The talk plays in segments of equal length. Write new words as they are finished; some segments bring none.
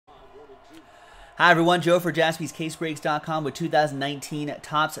Hi everyone, Joe for JaspysCaseBreaks.com with 2019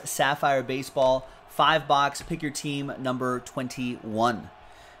 Topps Sapphire Baseball 5-box Pick Your Team number 21.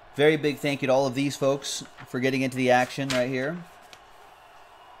 Very big thank you to all of these folks for getting into the action right here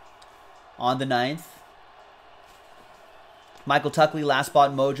on the 9th. Michael Tuckley, Last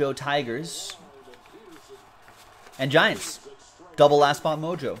Spot Mojo, Tigers. And Giants, double Last Spot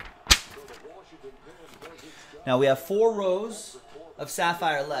Mojo. Now we have 4 rows of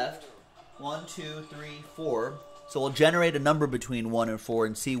Sapphire left. 1, 2, 3, 4. So we'll generate a number between 1 and 4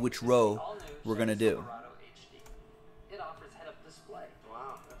 and see which row we're going to do.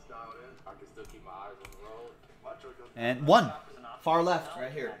 And 1, far left,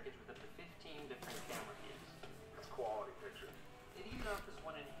 right here.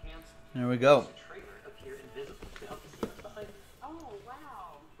 There we go.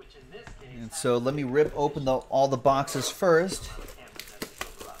 And so let me rip open all the boxes first.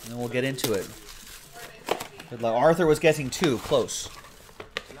 And then we'll get into it. Good luck. Arthur was guessing 2. Close.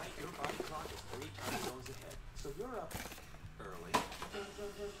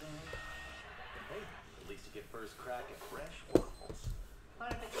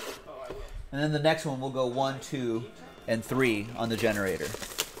 And then the next one we'll go 1, 2, and 3 on the generator.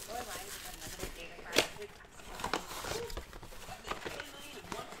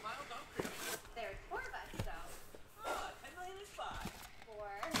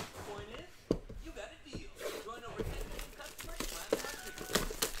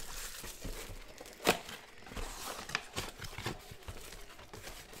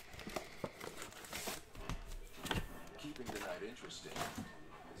 Interesting.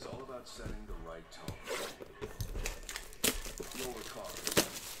 It's all about setting the right tone. Lower carbs,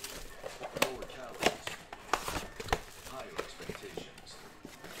 lower calories, higher expectations.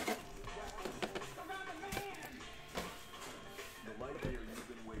 The light beer you've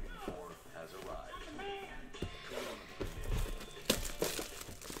been waiting for has arrived.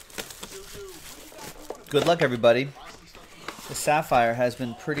 Good luck, everybody. The Sapphire has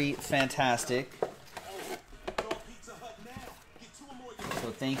been pretty fantastic. So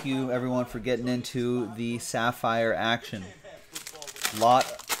thank you, everyone, for getting into the Sapphire action. A lot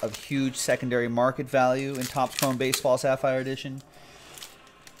of huge secondary market value in Topps Chrome Baseball Sapphire Edition.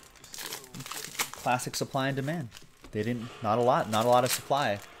 Classic supply and demand. Not a lot of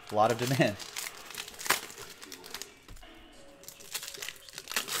supply, a lot of demand.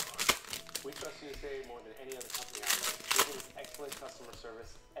 We trust USA more than any other company out there. We give us excellent customer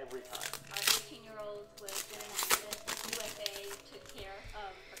service every time. Our 18-year-old was in an accident. USA took care of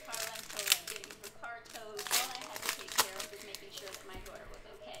her car rental and getting her car towed. All I had to take care of was making sure that my daughter was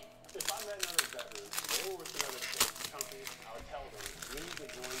okay. If I met another veteran or with another company, I would tell them, you need to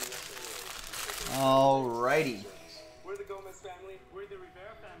join USA. Alrighty. We're the Gomez family. We're the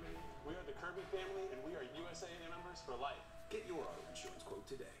Rivera family. We are the Kirby family, and we are USA members for life. Get your auto insurance quote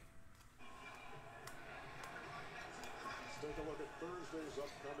today.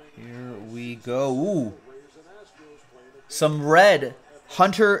 Here we go. Ooh. Some red.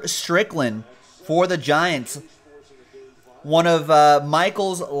 Hunter Strickland for the Giants. One of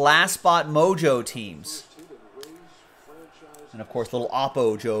Michael's Last Spot Mojo teams. And, of course, little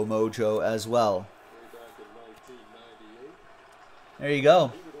Oppo Joe Mojo as well. There you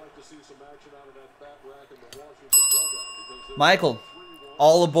go. Michael,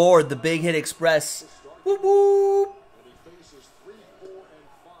 all aboard the Big Hit Express. Whoop, whoop.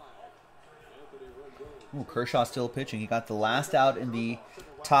 Ooh, Kershaw still pitching. He got the last out in the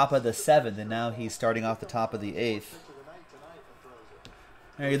top of the 7th, and now he's starting off the top of the 8th.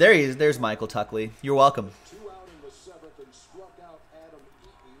 There he is. There's Michael Tuckley. You're welcome.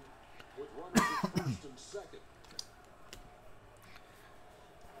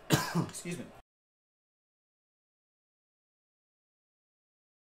 Excuse me.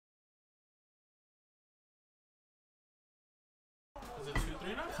 Is it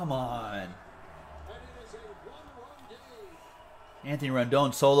 2-3 now? Come on. Anthony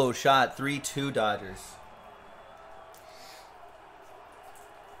Rendon solo shot, 3-2 Dodgers.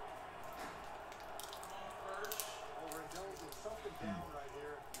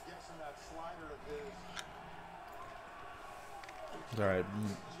 All right.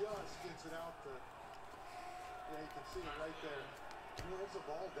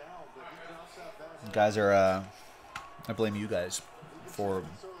 You guys are, I blame you guys for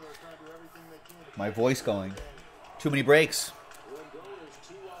my voice going. Too many breaks.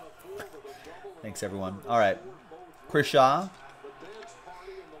 Thanks, everyone. All right. Chris Shaw.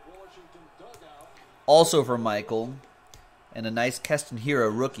 Also for Michael. And a nice Keston Hira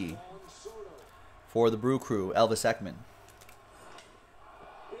rookie for the Brew Crew, Elvis Ekman.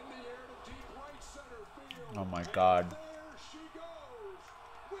 Oh my God. There she goes.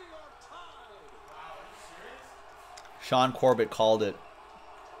 We are tied. Sean Corbett called it.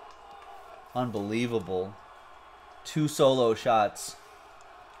 Unbelievable. 2 solo shots.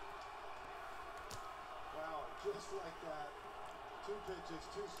 Wow, just like that. 2 pitches,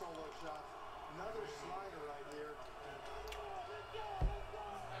 2 solo shots. Another slider right here.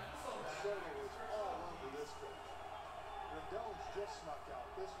 Soto is all over this pitch. Rendon's just snuck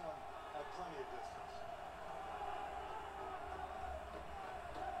out. This one had plenty of distance.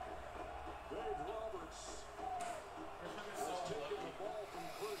 Dave Roberts has taken the ball from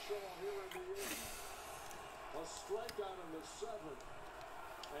Kershaw here in the 8th. A strikeout in the 7th.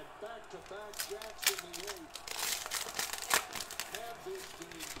 And back-to-back jacks in the 8th. Have this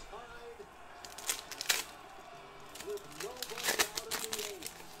game tied with nobody out in the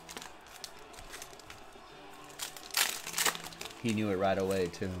 8th. He knew it right away,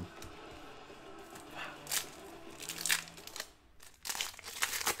 too.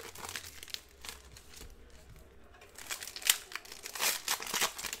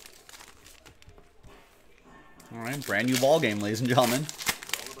 All right, brand new ball game, ladies and gentlemen.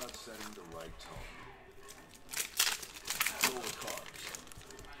 It's all about setting the right tone. Lower carbs,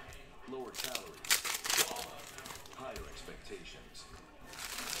 lower calories, higher expectations.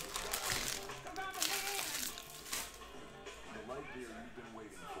 The light beer you've been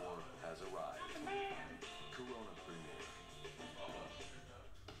waiting for has arrived. Corona Premier.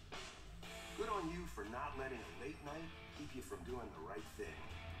 Good on you for not letting a late night keep you from doing the right thing.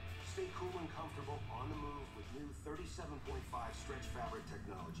 Stay cool and comfortable on the move with new 37.5 stretch fabric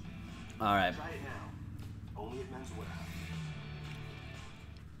technology. All right. Try it now. Only at Men's Warehouse.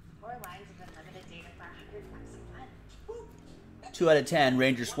 4 lines of unlimited data for $100 a month. 2 out of 10,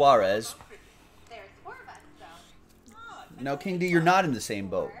 Ranger Suarez. There's 4 of us, though. No, King D, you're not in the same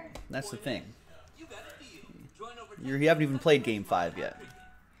boat. That's the thing. You haven't even played Game 5 yet.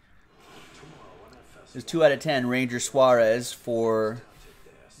 There's 2 out of 10, Ranger Suarez for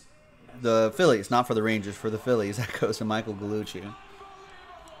the Phillies. Not for the Rangers, for the Phillies. That goes to Michael Gallucci.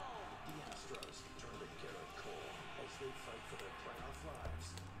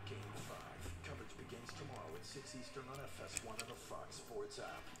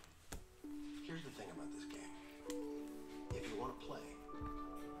 Here's the thing about this game. If you want to play,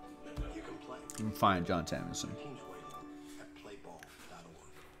 you can play. I'm fine, John Samuelson. Teams waiting at playball.org.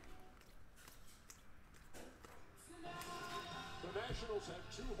 The Nationals have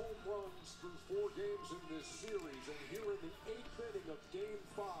 2 home runs through 4 games in this series, and here in the 8th inning of Game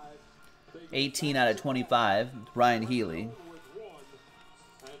 5, they 18 out of 25, Ryan Healy. with 1,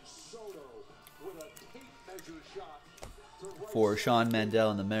 and Soto with a tape measure shot to right For Sean Mandel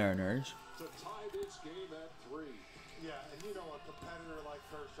and the Mariners. to tie this game at 3. Yeah, and you know a competitor like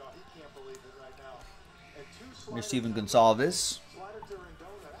Kershaw, he can't believe it right now. And 2 sliders. Steven Gonsalves. Slider to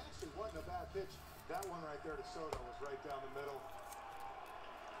Rendon, that actually wasn't a bad pitch. That one right there to Soto was right down the middle.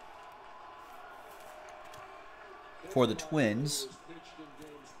 For the Twins. Was pitched in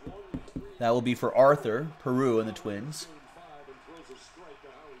games 1 and 3 That will be for Arthur Peru and the Twins. Game 5 and throws a strike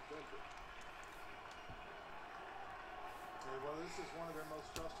to Howie Kendrick. And well, this is one of their most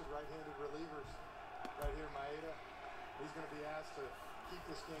trusted right-handed relievers right here, Maeda. He's going to be asked to keep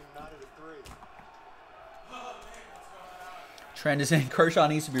this game knotted at 3. Trend is saying Kershaw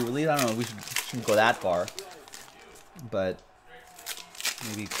needs to be released. I don't know. We shouldn't go that far. But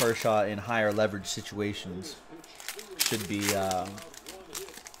maybe Kershaw in higher leverage situations should be No runs.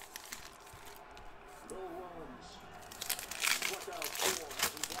 Struck out 4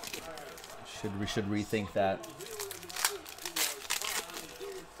 as he walked the batter. we should rethink that.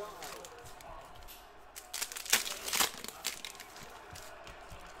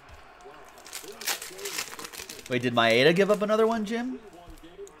 Wait, did Maeda give up another one, Jim?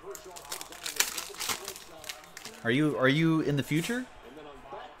 Are you in the future?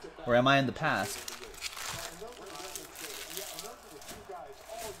 Or am I in the past? And those are the 2 guys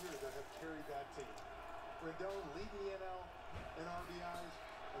all year that have carried that team. Rendon leading the NL in RBIs,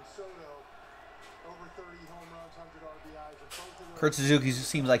 and Soto over 30 home runs, 100 RBIs. And both of Kurt Suzuki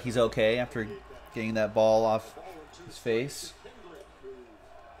seems like he's okay after getting that ball off his face. Kendrick, who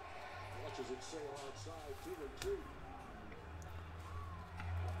watches it sail outside 2-2.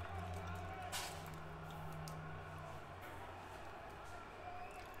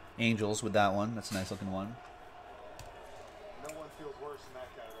 Angels with that one. That's a nice looking one. No one feels worse than that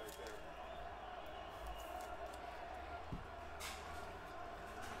guy right there.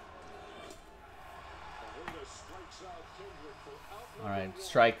 Maeda strikes out Kendrick for out All right, number 1.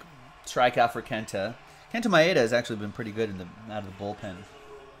 strikeout for Kenta. Kenta Maeda has actually been pretty good out of the bullpen.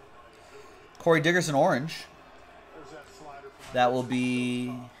 Corey Dickerson orange. There's that slider from That will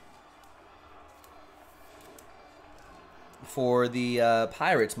be for the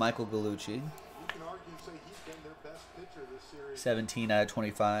Pirates, Michael Gallucci. you can argue and say he's been their best pitcher this series. 17 out of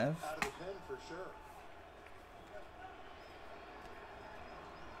 25. Out of the pen for sure.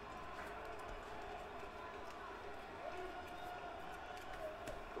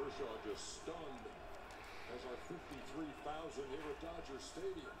 Kershaw just stunned as our 53,000 here at Dodger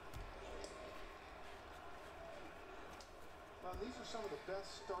Stadium. Well, these are some of the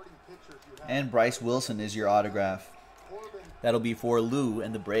best starting pitchers you have. And Bryce Wilson is your autograph. Corbin, That'll be for Lou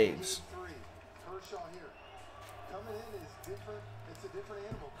and the Braves. Game 3. Kershaw here. Coming in is different. It's a different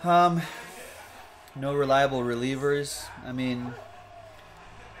animal. No reliable relievers. I mean,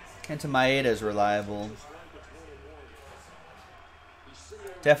 Kenta Maeda is reliable.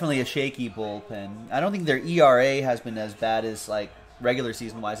 Definitely a shaky bullpen. I don't think their ERA has been as bad as, like, regular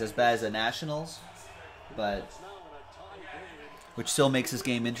season-wise, as bad as the Nationals, but which still makes this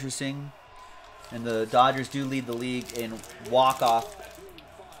game interesting. And the Dodgers do lead the league in walk-off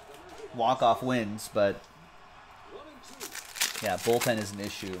wins, but yeah, bullpen is an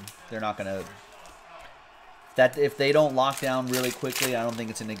issue. They're not gonna. If they don't lock down really quickly, I don't think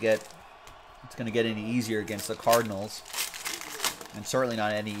it's gonna get any easier against the Cardinals, and certainly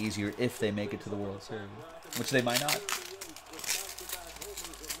not any easier if they make it to the World Series, which they might not.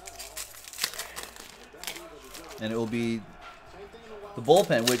 And it will be the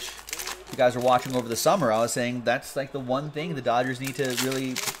bullpen, which you guys are watching over the summer. I was saying that's like the one thing the Dodgers need to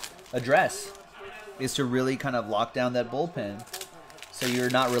really address, is to really kind of lock down that bullpen, so you're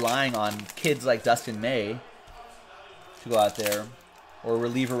not relying on kids like Dustin May to go out there, or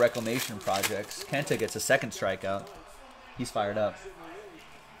reliever reclamation projects. Kenta gets a second strikeout. He's fired up. There's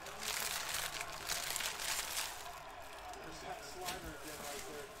that slider again right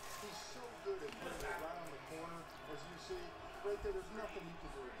there. He's so good at putting it right on the corner. As you see, right there, there's nothing you can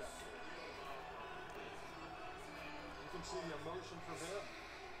do with that. You can see the emotion from him.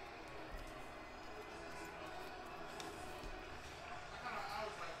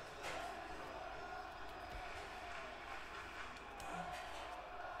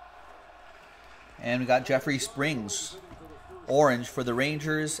 And we got Jeffrey Springs, orange for the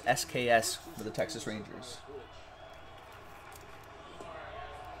Rangers, SKS for the Texas Rangers.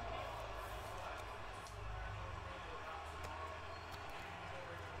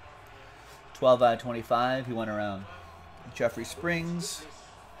 $12 out of 25. He went around. Jeffrey Springs.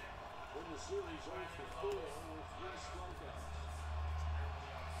 In the series, 0 for 4 with 3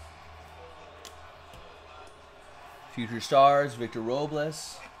 strikeouts. Future Stars, Victor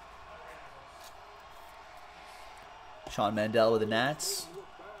Robles. Sean Mandel with the Nats.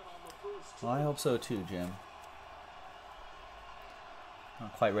 Well, I hope so too, Jim.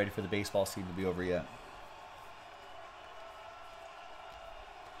 Not quite ready for the baseball season to be over yet.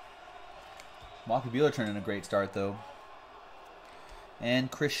 Walker Buehler turned in a great start, though. And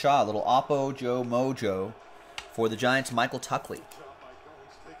Chris Shaw, a little Oppo Joe Mojo for the Giants, Michael Tuckley.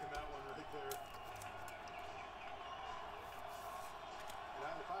 He's taking that one right there.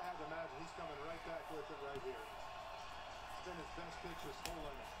 And if I had to imagine, he's coming right back with it right here. It's been his best pitch this whole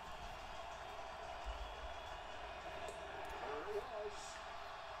inning. There it was.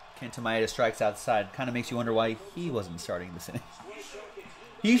 Kenta Maeda strikes outside. Kind of makes you wonder why he wasn't starting this inning.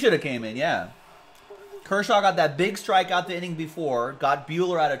 He should have came in, yeah. Kershaw got that big strikeout the inning before, got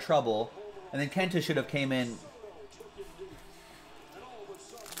Buehler out of trouble, and then Kenta should have came in.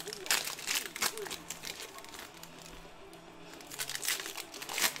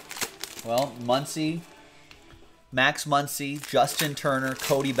 Well, Muncy, Max Muncy, Justin Turner,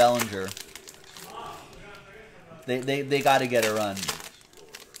 Cody Bellinger. They got to get a run.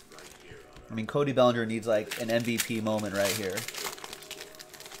 I mean, Cody Bellinger needs like an MVP moment right here.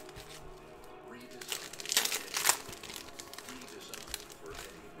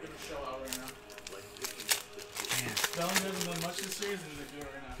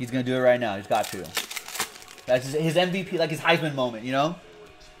 He's going to do it right now. He's got to. That's his MVP, like his Heisman moment, you know?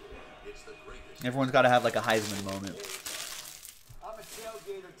 Everyone's got to have like a Heisman moment. I'm a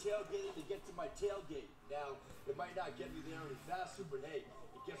tailgater, tailgating to get to my tailgate. Now, it might not get me there any faster, but hey, it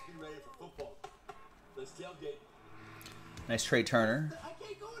gets me ready for football. Let's tailgate. Nice Trey Turner. I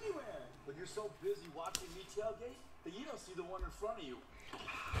can't go anywhere. But you're so busy watching me tailgate that you don't see the one in front of you.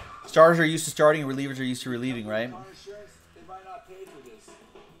 Starters are used to starting, relievers are used to relieving, right? Car insurance, they might not pay for this.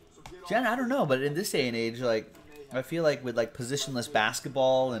 So get Jen, I don't know, but in this day and age, like, I feel like with like positionless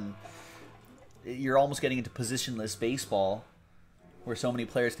basketball, and you're almost getting into positionless baseball, where so many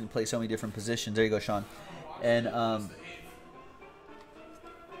players can play so many different positions. There you go, Sean. And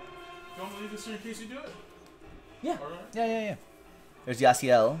You want to leave this here in case you do it? Yeah. All right. Yeah. There's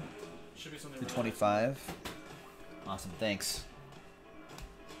Yasiel, Should be something. the really 25. Awesome, thanks.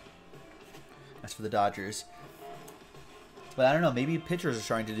 That's for the Dodgers. But I don't know, maybe pitchers are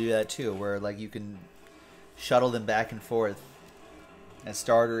starting to do that too, where like you can shuttle them back and forth as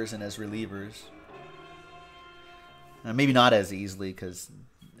starters and as relievers. Maybe not as easily because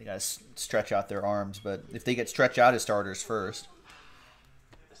they got to stretch out their arms, but if they get stretched out as starters first,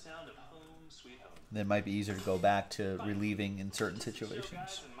 The sound of home, sweet home. then it might be easier to go back to relieving in certain Show situations.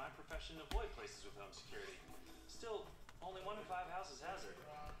 guys in my profession avoid places with home security. Still, only 1 in 5 houses has it.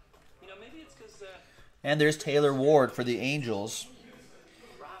 You know, maybe it's because And there's Taylor Ward for the Angels.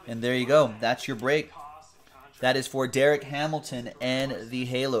 And there you go. That's your break. costs and contracts That is for Derek Hamilton and the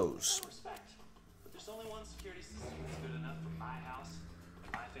Halos. respect. But there's only one security system that's good enough for my house,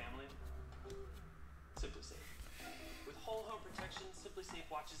 my family. Simply Safe. With whole home protection, Simply Safe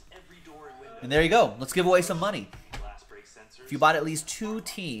watches every door and window. And there you go. Let's give away some money. Glass break sensors. If you bought at least 2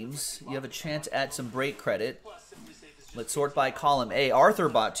 teams, you have a chance at some break credit. Plus, Simply Safe is just Let's sort by column A. Arthur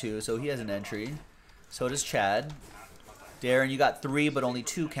bought 2, so he has an entry. So does Chad. Darren, you got 3, but only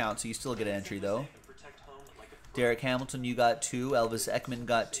 2 count, so you still get an entry, though. protect home like a Derek Hamilton, you got 2. Elvis Ekman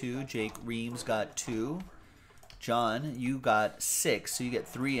got 2. Jake Reams got 2. John, you got 6, so you get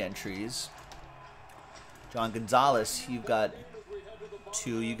 3 entries. John Gonzalez, you've got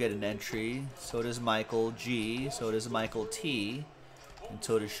 2, you get an entry. So does Michael G. So does Michael T. And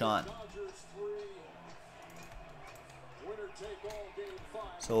so does Sean.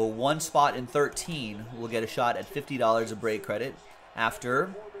 So 1 spot in 13 will get a shot at $50 of break credit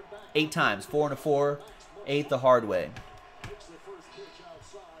after 8 times. 4 and a 4, 8 the hard way.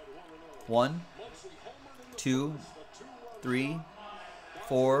 1, 2, 3,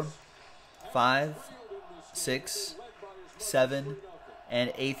 4, 5, 6, 7,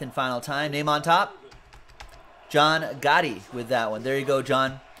 and 8th and final time. Name on top, John Gotti with that one. There you go,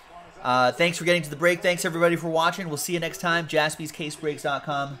 John. Thanks for getting to the break. Thanks, everybody, for watching. We'll see you next time.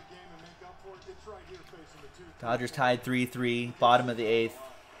 JaspysCaseBreaks.com. Dodgers tied 3-3, bottom of the 8th.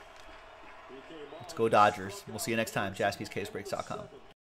 Let's go Dodgers. We'll see you next time. JaspysCaseBreaks.com.